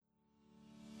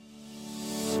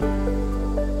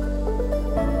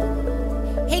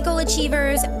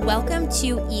Achievers, welcome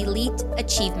to Elite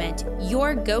Achievement,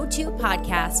 your go-to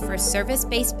podcast for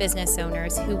service-based business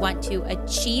owners who want to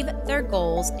achieve their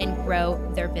goals and grow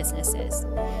their businesses.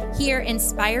 Hear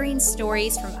inspiring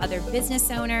stories from other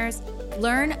business owners,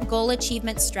 learn goal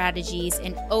achievement strategies,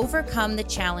 and overcome the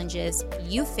challenges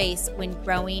you face when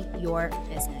growing your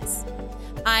business.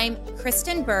 I'm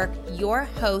Kristen Burke, your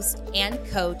host and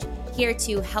coach, here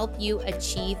to help you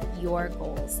achieve your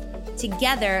goals.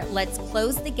 Together, let's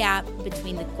close the gap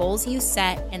between the goals you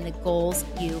set and the goals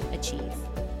you achieve.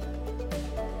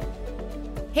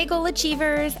 Hey, goal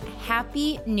achievers,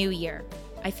 Happy New Year.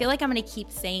 I feel like I'm going to keep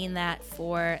saying that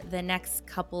for the next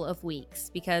couple of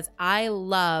weeks because I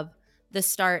love the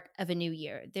start of a new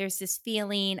year. There's this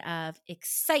feeling of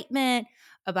excitement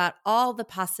about all the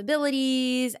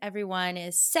possibilities. Everyone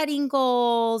is setting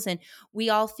goals, and we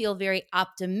all feel very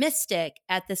optimistic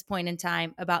at this point in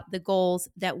time about the goals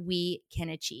that we can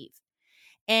achieve.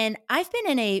 And I've been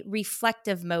in a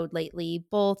reflective mode lately,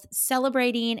 both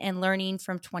celebrating and learning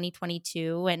from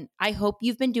 2022, and I hope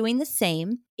you've been doing the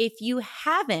same. If you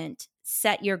haven't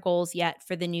set your goals yet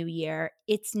for the new year,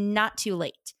 it's not too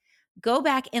late. Go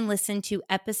back and listen to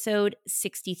episode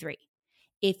 63.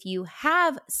 If you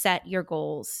have set your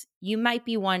goals, you might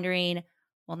be wondering,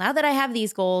 well, now that I have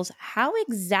these goals, how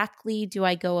exactly do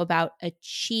I go about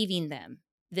achieving them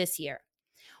this year?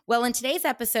 Well, in today's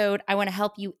episode, I want to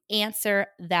help you answer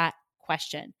that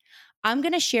question. I'm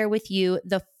going to share with you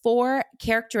the 4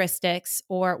 characteristics,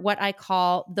 or what I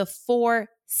call the 4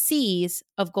 C's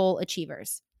of goal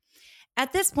achievers.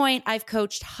 At this point, I've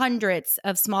coached hundreds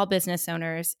of small business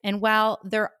owners, and while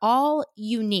they're all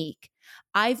unique,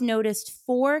 I've noticed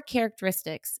 4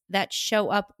 characteristics that show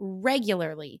up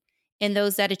regularly in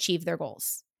those that achieve their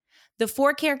goals. The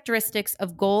 4 characteristics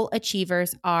of goal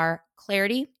achievers are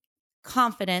clarity,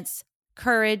 confidence,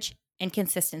 courage, and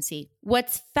consistency.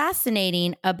 What's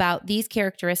fascinating about these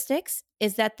characteristics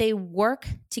is that they work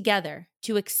together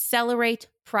to accelerate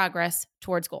progress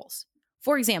towards goals.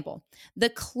 For example, the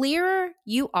clearer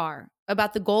you are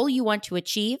about the goal you want to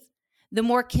achieve, the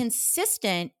more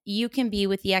consistent you can be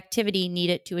with the activity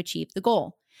needed to achieve the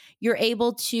goal. You're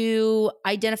able to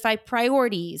identify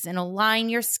priorities and align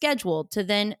your schedule to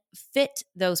then fit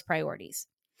those priorities.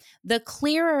 The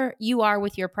clearer you are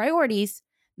with your priorities,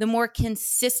 the more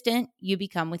consistent you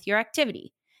become with your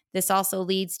activity. This also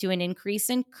leads to an increase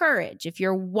in courage. If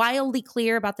you're wildly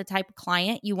clear about the type of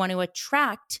client you want to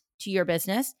attract to your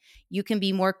business, you can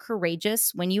be more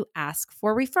courageous when you ask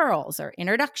for referrals or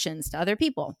introductions to other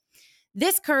people.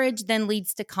 This courage then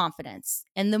leads to confidence.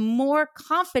 And the more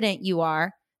confident you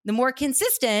are, the more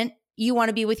consistent you want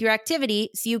to be with your activity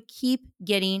so you keep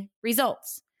getting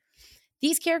results.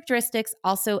 These characteristics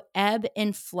also ebb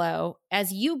and flow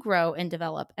as you grow and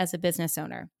develop as a business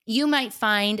owner. You might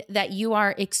find that you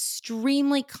are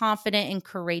extremely confident and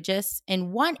courageous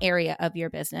in one area of your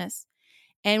business.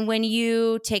 And when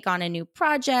you take on a new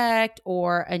project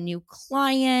or a new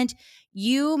client,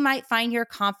 you might find your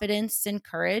confidence and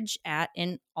courage at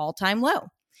an all-time low.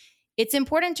 It's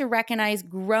important to recognize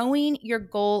growing your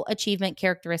goal achievement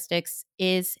characteristics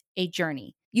is a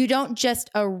journey. You don't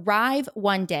just arrive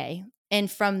one day,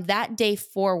 and from that day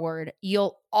forward,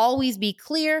 you'll always be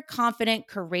clear, confident,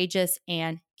 courageous,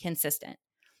 and consistent.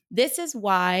 This is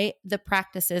why the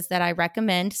practices that I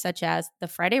recommend, such as the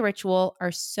Friday ritual,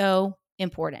 are so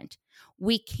important.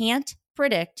 We can't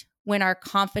predict when our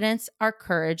confidence, our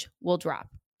courage will drop.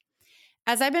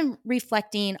 As I've been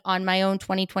reflecting on my own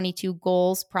 2022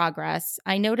 goals progress,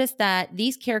 I noticed that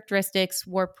these characteristics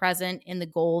were present in the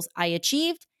goals I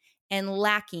achieved and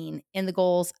lacking in the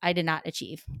goals I did not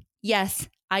achieve. Yes,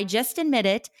 I just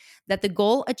admitted that the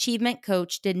goal achievement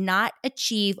coach did not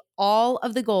achieve all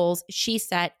of the goals she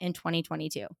set in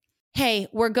 2022. Hey,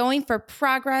 we're going for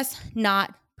progress,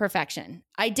 not perfection.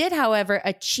 I did, however,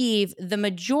 achieve the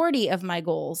majority of my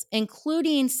goals,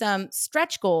 including some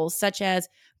stretch goals such as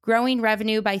growing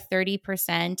revenue by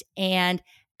 30% and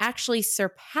actually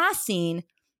surpassing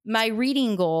my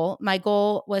reading goal. My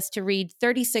goal was to read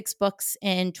 36 books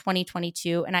in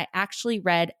 2022, and I actually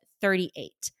read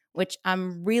 38, which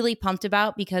I'm really pumped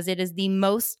about because it is the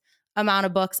most amount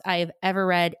of books I have ever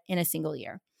read in a single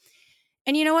year.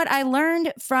 And you know what? I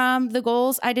learned from the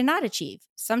goals I did not achieve.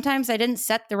 Sometimes I didn't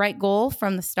set the right goal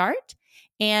from the start,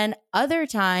 and other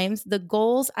times the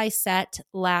goals I set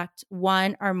lacked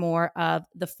one or more of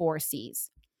the 4 C's.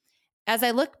 As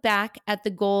I look back at the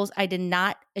goals I did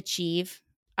not achieve,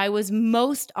 I was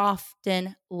most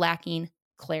often lacking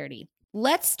clarity.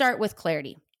 Let's start with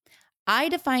clarity. I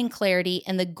define clarity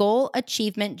in the goal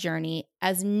achievement journey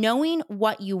as knowing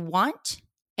what you want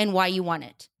and why you want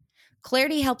it.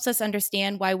 Clarity helps us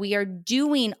understand why we are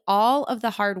doing all of the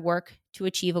hard work to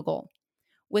achieve a goal.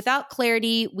 Without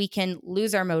clarity, we can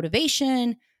lose our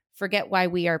motivation, forget why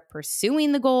we are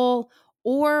pursuing the goal,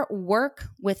 or work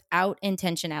without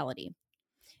intentionality.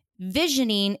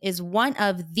 Visioning is one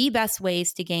of the best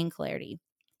ways to gain clarity.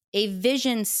 A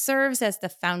vision serves as the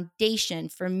foundation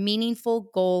for meaningful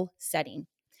goal setting.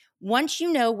 Once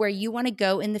you know where you want to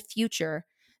go in the future,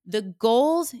 the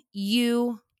goals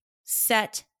you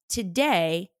set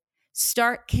today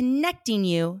start connecting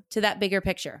you to that bigger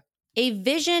picture. A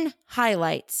vision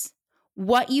highlights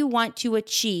what you want to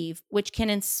achieve, which can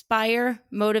inspire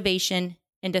motivation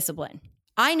and discipline.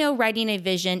 I know writing a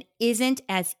vision isn't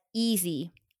as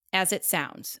easy as it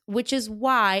sounds, which is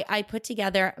why I put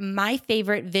together my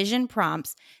favorite vision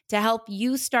prompts to help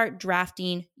you start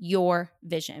drafting your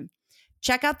vision.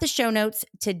 Check out the show notes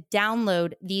to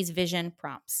download these vision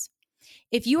prompts.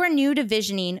 If you are new to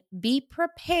visioning, be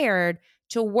prepared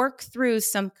to work through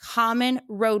some common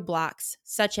roadblocks,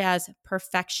 such as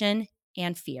perfection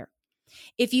and fear.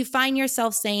 If you find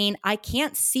yourself saying, I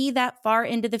can't see that far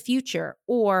into the future,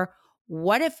 or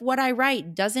what if what I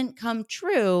write doesn't come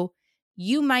true,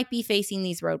 you might be facing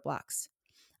these roadblocks.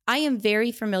 I am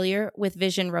very familiar with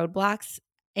vision roadblocks.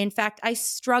 In fact, I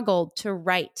struggled to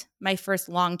write my first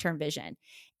long-term vision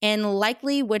and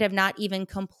likely would have not even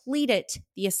completed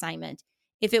the assignment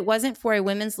if it wasn't for a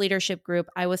women's leadership group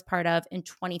I was part of in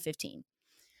 2015.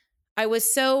 I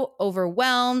was so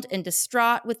overwhelmed and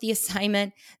distraught with the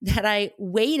assignment that I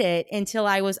waited until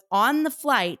I was on the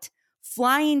flight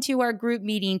flying to our group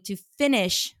meeting to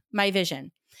finish my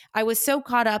vision. I was so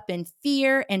caught up in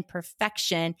fear and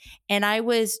perfection, and I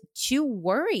was too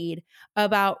worried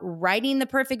about writing the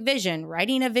perfect vision,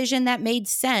 writing a vision that made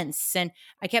sense. And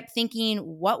I kept thinking,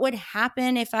 what would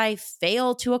happen if I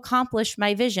failed to accomplish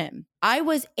my vision? I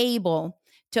was able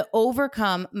to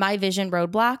overcome my vision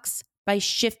roadblocks by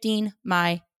shifting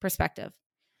my perspective.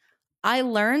 I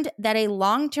learned that a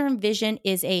long-term vision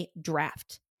is a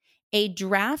draft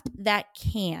that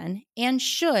can and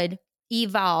should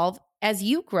evolve as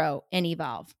you grow and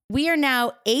evolve. We are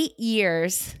now 8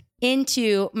 years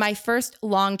into my first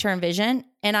long-term vision,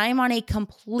 and I am on a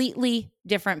completely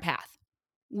different path.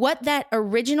 What that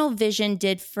original vision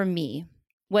did for me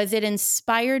was it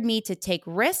inspired me to take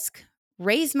risk,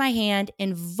 raise my hand,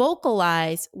 and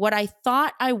vocalize what I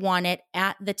thought I wanted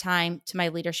at the time to my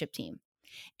leadership team.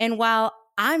 And while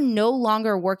I'm no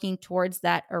longer working towards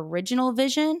that original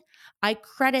vision, I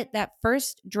credit that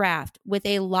first draft with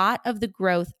a lot of the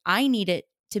growth I needed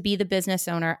to be the business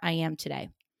owner I am today.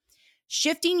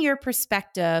 Shifting your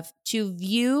perspective to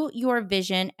view your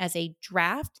vision as a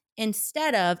draft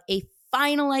instead of a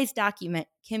finalized document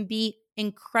can be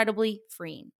incredibly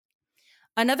freeing.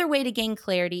 Another way to gain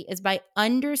clarity is by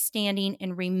understanding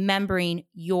and remembering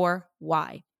your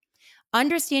why.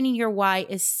 Understanding your why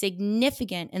is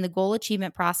significant in the goal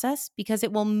achievement process because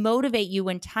it will motivate you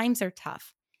when times are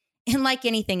tough. And like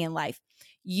anything in life,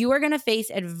 you are going to face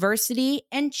adversity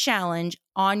and challenge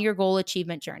on your goal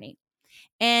achievement journey.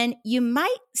 And you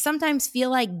might sometimes feel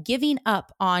like giving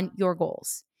up on your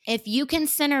goals. If you can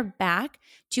center back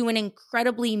to an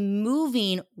incredibly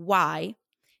moving why,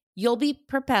 you'll be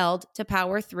propelled to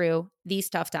power through these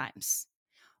tough times.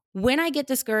 When I get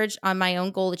discouraged on my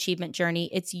own goal achievement journey,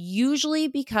 it's usually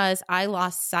because I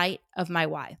lost sight of my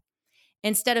why.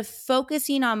 Instead of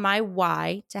focusing on my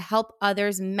why to help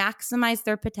others maximize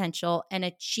their potential and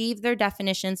achieve their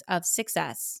definitions of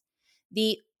success,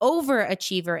 the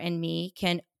overachiever in me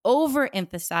can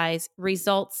overemphasize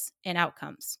results and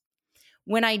outcomes.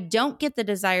 When I don't get the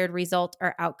desired result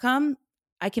or outcome,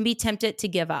 I can be tempted to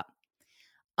give up.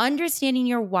 Understanding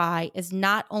your why is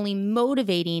not only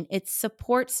motivating, it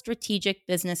supports strategic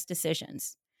business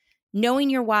decisions. Knowing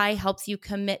your why helps you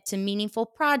commit to meaningful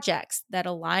projects that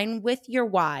align with your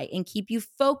why and keep you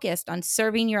focused on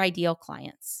serving your ideal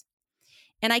clients.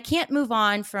 And I can't move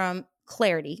on from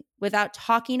clarity without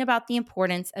talking about the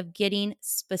importance of getting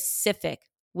specific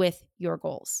with your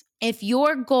goals. If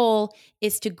your goal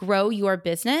is to grow your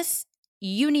business,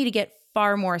 you need to get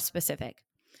far more specific.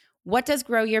 What does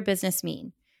grow your business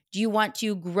mean? Do you want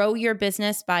to grow your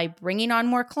business by bringing on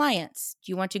more clients?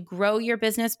 Do you want to grow your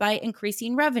business by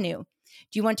increasing revenue?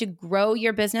 Do you want to grow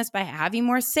your business by having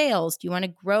more sales? Do you want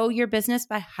to grow your business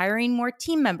by hiring more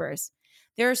team members?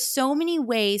 There are so many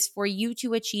ways for you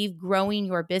to achieve growing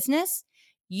your business.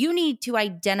 You need to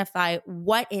identify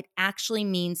what it actually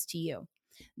means to you.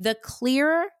 The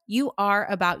clearer you are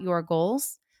about your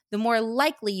goals, the more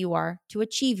likely you are to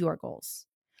achieve your goals.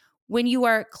 When you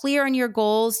are clear on your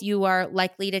goals, you are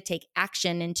likely to take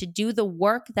action and to do the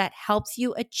work that helps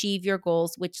you achieve your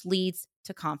goals, which leads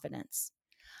to confidence.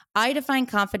 I define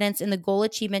confidence in the goal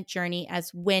achievement journey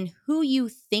as when who you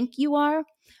think you are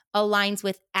aligns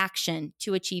with action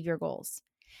to achieve your goals.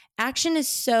 Action is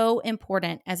so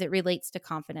important as it relates to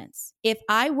confidence. If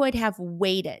I would have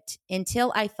waited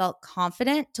until I felt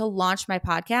confident to launch my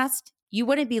podcast, you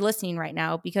wouldn't be listening right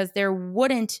now because there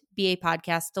wouldn't be a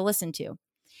podcast to listen to.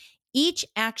 Each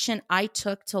action I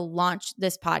took to launch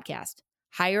this podcast,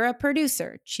 hire a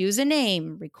producer, choose a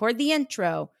name, record the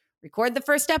intro, record the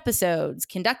first episodes,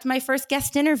 conduct my first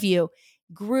guest interview,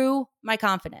 grew my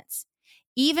confidence.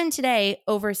 Even today,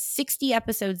 over 60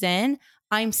 episodes in,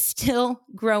 I'm still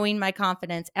growing my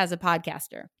confidence as a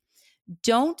podcaster.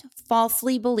 Don't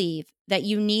falsely believe that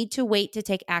you need to wait to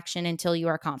take action until you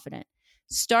are confident.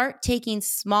 Start taking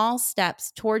small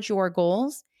steps towards your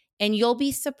goals, and you'll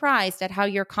be surprised at how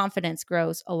your confidence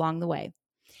grows along the way.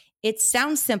 It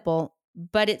sounds simple,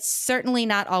 but it's certainly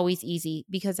not always easy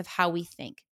because of how we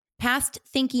think. Past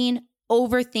thinking,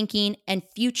 overthinking, and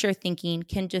future thinking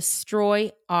can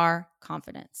destroy our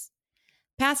confidence.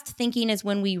 Past thinking is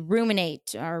when we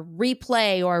ruminate or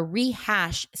replay or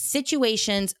rehash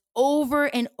situations over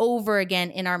and over again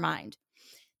in our mind.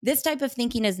 This type of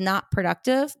thinking is not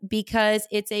productive because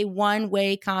it's a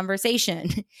one-way conversation.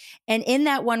 And in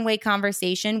that one-way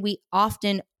conversation, we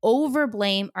often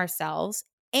overblame ourselves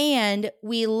and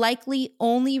we likely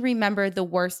only remember the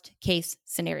worst case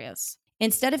scenarios.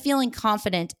 Instead of feeling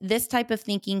confident, this type of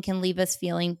thinking can leave us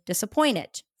feeling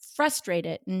disappointed,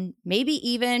 frustrated, and maybe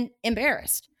even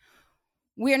embarrassed.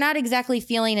 We're not exactly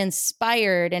feeling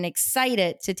inspired and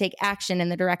excited to take action in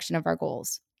the direction of our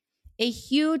goals. A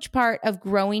huge part of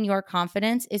growing your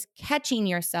confidence is catching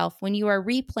yourself when you are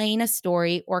replaying a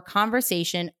story or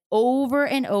conversation over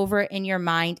and over in your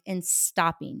mind and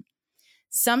stopping.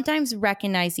 Sometimes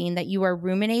recognizing that you are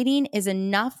ruminating is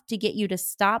enough to get you to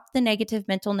stop the negative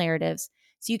mental narratives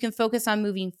so you can focus on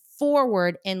moving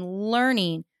forward and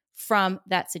learning from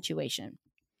that situation.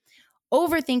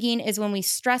 Overthinking is when we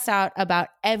stress out about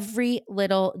every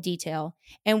little detail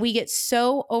and we get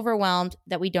so overwhelmed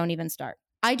that we don't even start.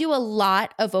 I do a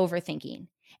lot of overthinking.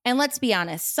 And let's be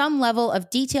honest, some level of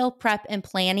detailed prep and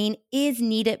planning is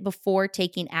needed before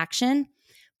taking action.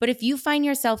 But if you find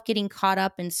yourself getting caught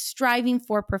up in striving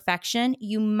for perfection,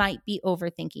 you might be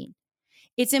overthinking.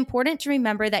 It's important to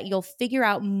remember that you'll figure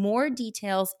out more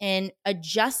details and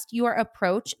adjust your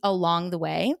approach along the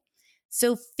way.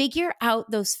 So figure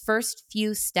out those first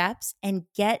few steps and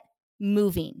get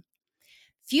moving.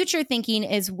 Future thinking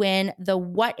is when the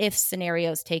what if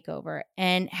scenarios take over.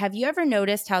 And have you ever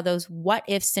noticed how those what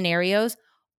if scenarios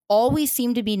always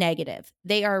seem to be negative?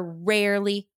 They are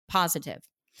rarely positive.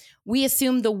 We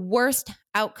assume the worst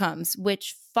outcomes,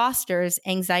 which fosters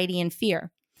anxiety and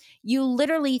fear. You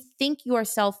literally think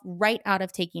yourself right out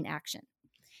of taking action.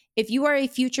 If you are a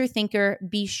future thinker,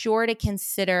 be sure to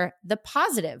consider the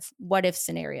positive what if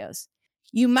scenarios.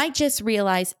 You might just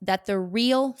realize that the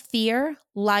real fear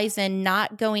lies in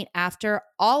not going after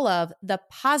all of the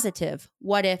positive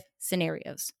what if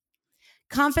scenarios.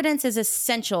 Confidence is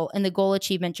essential in the goal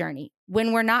achievement journey.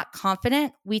 When we're not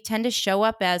confident, we tend to show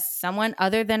up as someone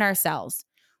other than ourselves.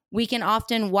 We can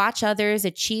often watch others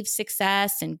achieve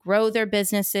success and grow their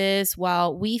businesses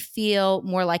while we feel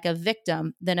more like a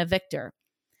victim than a victor.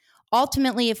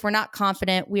 Ultimately, if we're not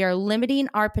confident, we are limiting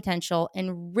our potential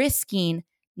and risking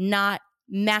not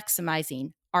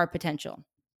maximizing our potential.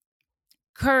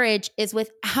 Courage is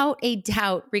without a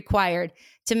doubt required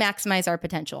to maximize our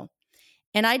potential.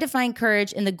 And I define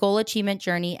courage in the goal achievement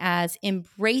journey as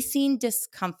embracing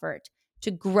discomfort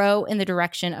to grow in the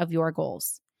direction of your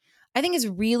goals. I think it's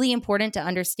really important to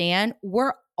understand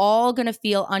we're all going to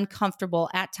feel uncomfortable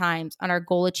at times on our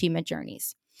goal achievement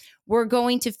journeys. We're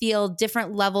going to feel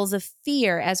different levels of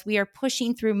fear as we are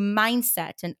pushing through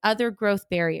mindset and other growth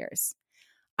barriers.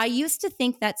 I used to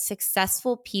think that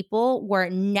successful people were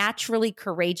naturally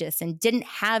courageous and didn't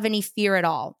have any fear at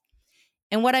all.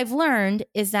 And what I've learned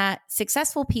is that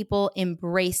successful people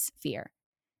embrace fear.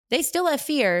 They still have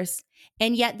fears,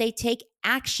 and yet they take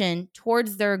action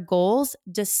towards their goals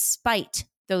despite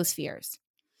those fears.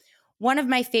 One of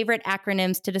my favorite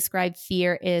acronyms to describe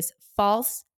fear is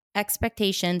false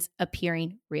expectations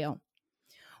appearing real.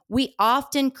 We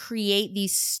often create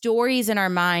these stories in our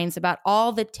minds about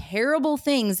all the terrible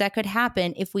things that could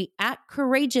happen if we act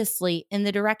courageously in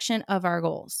the direction of our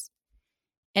goals.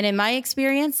 And in my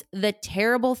experience, the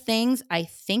terrible things I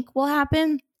think will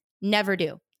happen never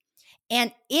do.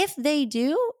 And if they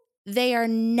do, they are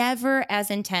never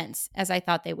as intense as I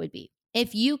thought they would be.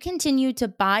 If you continue to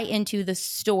buy into the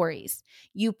stories,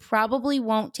 you probably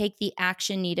won't take the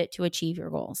action needed to achieve your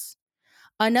goals.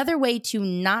 Another way to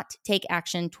not take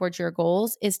action towards your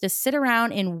goals is to sit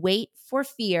around and wait for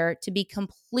fear to be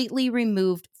completely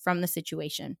removed from the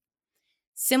situation.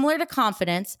 Similar to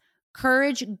confidence,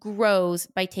 courage grows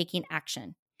by taking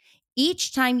action.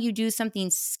 Each time you do something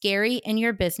scary in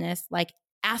your business, like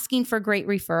asking for great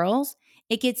referrals,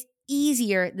 it gets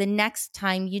easier the next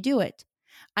time you do it.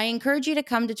 I encourage you to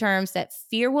come to terms that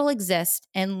fear will exist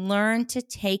and learn to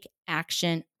take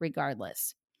action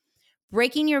regardless.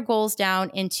 Breaking your goals down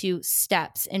into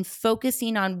steps and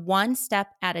focusing on one step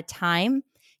at a time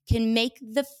can make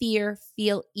the fear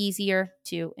feel easier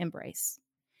to embrace.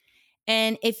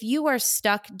 And if you are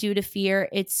stuck due to fear,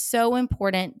 it's so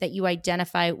important that you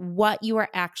identify what you are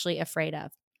actually afraid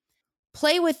of.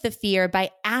 Play with the fear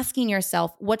by asking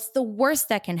yourself, what's the worst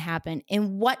that can happen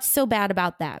and what's so bad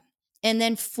about that? And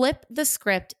then flip the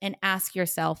script and ask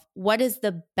yourself, what is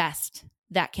the best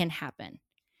that can happen?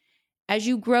 As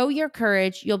you grow your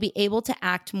courage, you'll be able to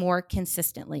act more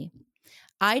consistently.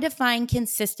 I define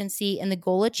consistency in the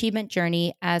goal achievement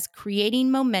journey as creating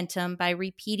momentum by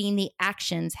repeating the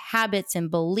actions, habits,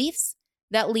 and beliefs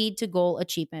that lead to goal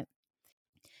achievement.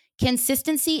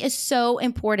 Consistency is so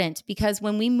important because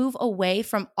when we move away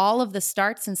from all of the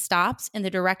starts and stops in the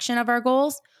direction of our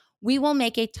goals, we will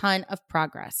make a ton of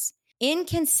progress.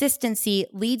 Inconsistency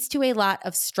leads to a lot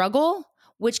of struggle,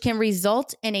 which can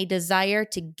result in a desire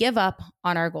to give up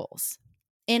on our goals.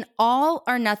 An all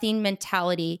or nothing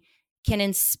mentality can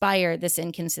inspire this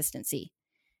inconsistency.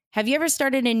 Have you ever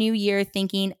started a new year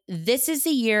thinking, this is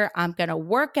the year I'm going to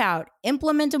work out,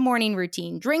 implement a morning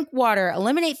routine, drink water,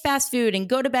 eliminate fast food, and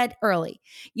go to bed early?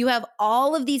 You have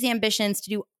all of these ambitions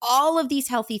to do all of these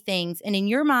healthy things. And in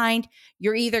your mind,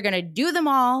 you're either going to do them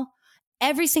all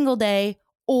every single day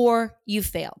or you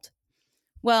failed.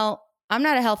 Well, I'm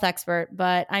not a health expert,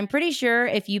 but I'm pretty sure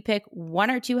if you pick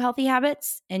one or two healthy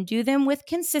habits and do them with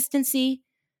consistency,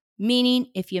 meaning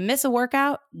if you miss a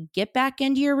workout, get back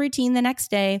into your routine the next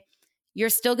day, you're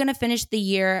still going to finish the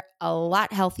year a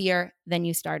lot healthier than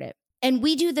you started. And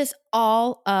we do this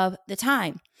all of the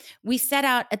time. We set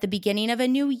out at the beginning of a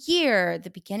new year, the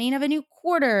beginning of a new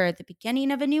quarter, the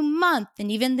beginning of a new month,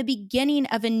 and even the beginning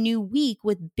of a new week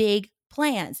with big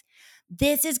plans.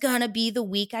 This is going to be the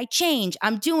week I change.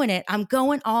 I'm doing it. I'm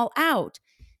going all out.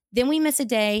 Then we miss a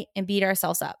day and beat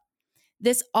ourselves up.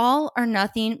 This all or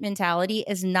nothing mentality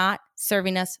is not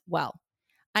serving us well.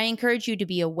 I encourage you to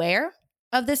be aware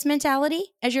of this mentality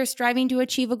as you're striving to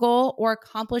achieve a goal or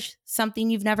accomplish something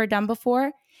you've never done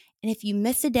before. And if you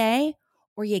miss a day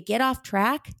or you get off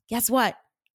track, guess what?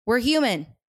 We're human.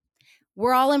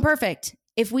 We're all imperfect.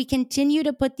 If we continue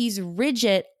to put these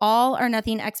rigid all or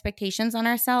nothing expectations on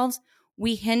ourselves,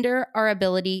 we hinder our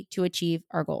ability to achieve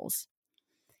our goals.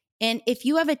 And if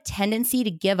you have a tendency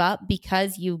to give up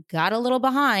because you got a little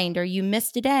behind or you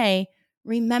missed a day,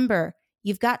 remember,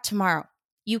 you've got tomorrow.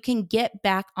 You can get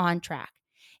back on track.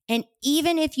 And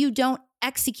even if you don't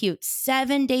execute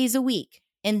 7 days a week,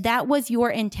 and that was your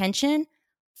intention,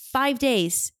 5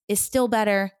 days is still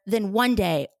better than 1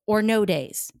 day or no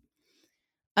days.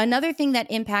 Another thing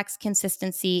that impacts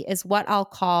consistency is what I'll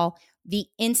call the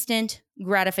instant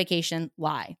gratification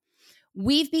lie.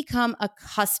 We've become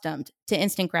accustomed to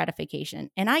instant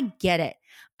gratification, and I get it.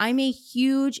 I'm a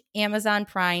huge Amazon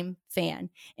Prime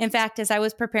fan. In fact, as I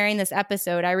was preparing this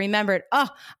episode, I remembered,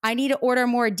 I need to order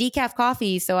more decaf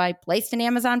coffee, so I placed an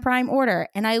Amazon Prime order,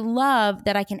 and I love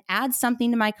that I can add something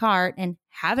to my cart and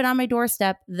have it on my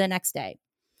doorstep the next day.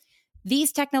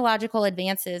 These technological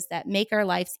advances that make our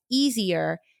lives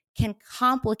easier can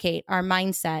complicate our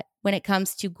mindset when it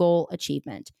comes to goal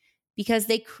achievement because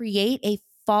they create a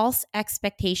false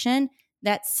expectation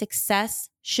that success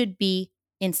should be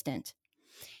instant.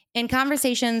 In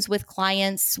conversations with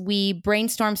clients, we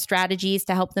brainstorm strategies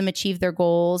to help them achieve their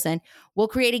goals, and we'll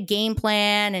create a game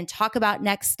plan and talk about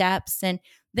next steps. And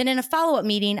then in a follow-up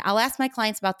meeting, I'll ask my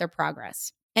clients about their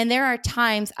progress. And there are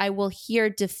times I will hear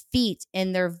defeat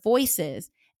in their voices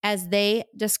as they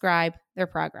describe their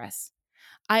progress.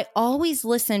 I always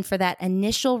listen for that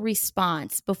initial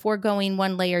response before going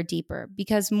one layer deeper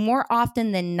because more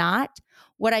often than not,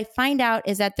 what I find out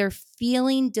is that they're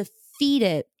feeling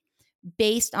defeated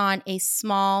based on a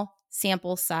small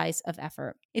sample size of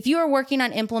effort. If you are working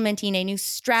on implementing a new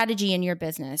strategy in your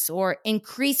business or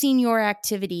increasing your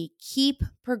activity, keep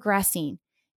progressing.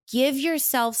 Give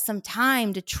yourself some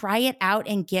time to try it out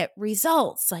and get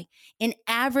results. Like an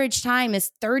average time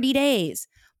is 30 days.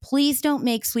 Please don't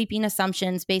make sweeping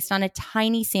assumptions based on a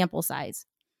tiny sample size.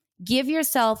 Give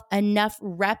yourself enough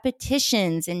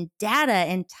repetitions and data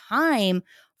and time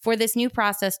for this new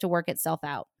process to work itself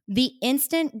out. The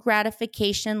instant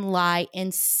gratification lie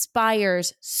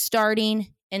inspires starting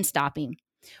and stopping.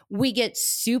 We get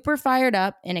super fired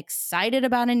up and excited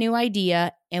about a new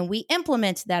idea, and we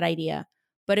implement that idea.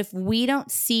 But if we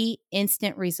don't see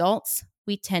instant results,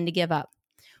 we tend to give up.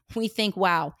 We think,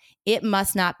 wow, it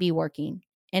must not be working.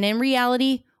 And in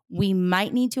reality, we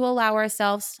might need to allow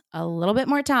ourselves a little bit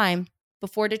more time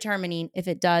before determining if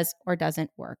it does or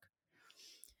doesn't work.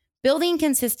 Building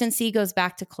consistency goes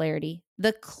back to clarity.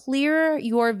 The clearer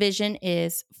your vision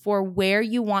is for where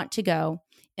you want to go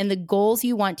and the goals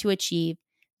you want to achieve,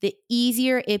 the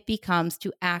easier it becomes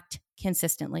to act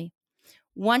consistently.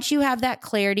 Once you have that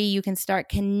clarity, you can start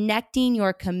connecting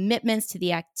your commitments to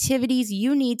the activities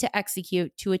you need to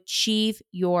execute to achieve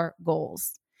your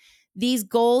goals. These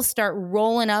goals start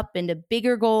rolling up into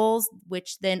bigger goals,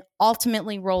 which then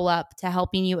ultimately roll up to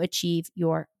helping you achieve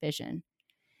your vision.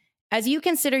 As you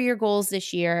consider your goals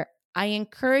this year, I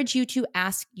encourage you to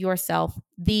ask yourself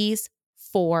these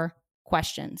 4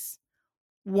 questions.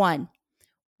 1,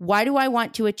 why do I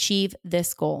want to achieve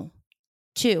this goal?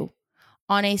 2,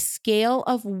 on a scale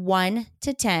of 1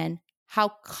 to 10, how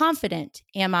confident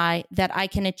am I that I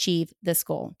can achieve this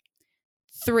goal?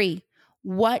 3,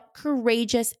 what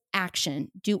courageous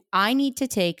action do I need to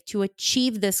take to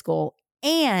achieve this goal,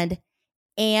 and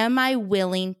am I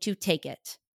willing to take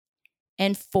it?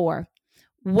 And 4,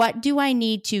 what do I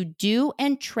need to do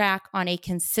and track on a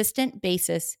consistent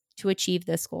basis to achieve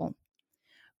this goal?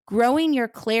 Growing your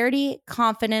clarity,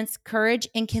 confidence, courage,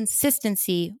 and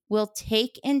consistency will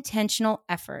take intentional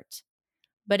effort,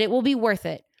 but it will be worth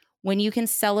it when you can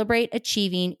celebrate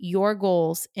achieving your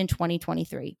goals in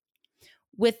 2023.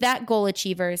 With that, goal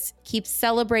achievers, keep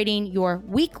celebrating your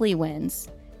weekly wins,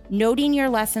 noting your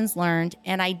lessons learned,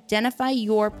 and identify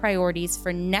your priorities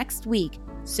for next week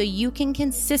so you can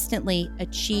consistently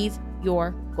achieve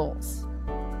your goals.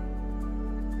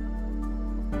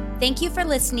 Thank you for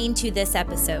listening to this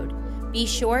episode. Be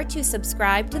sure to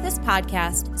subscribe to this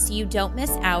podcast so you don't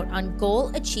miss out on goal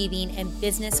achieving and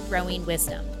business growing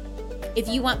wisdom. If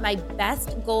you want my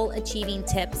best goal achieving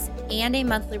tips and a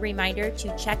monthly reminder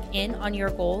to check in on your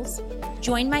goals,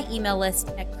 join my email list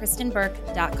at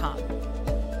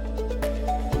kristenburke.com.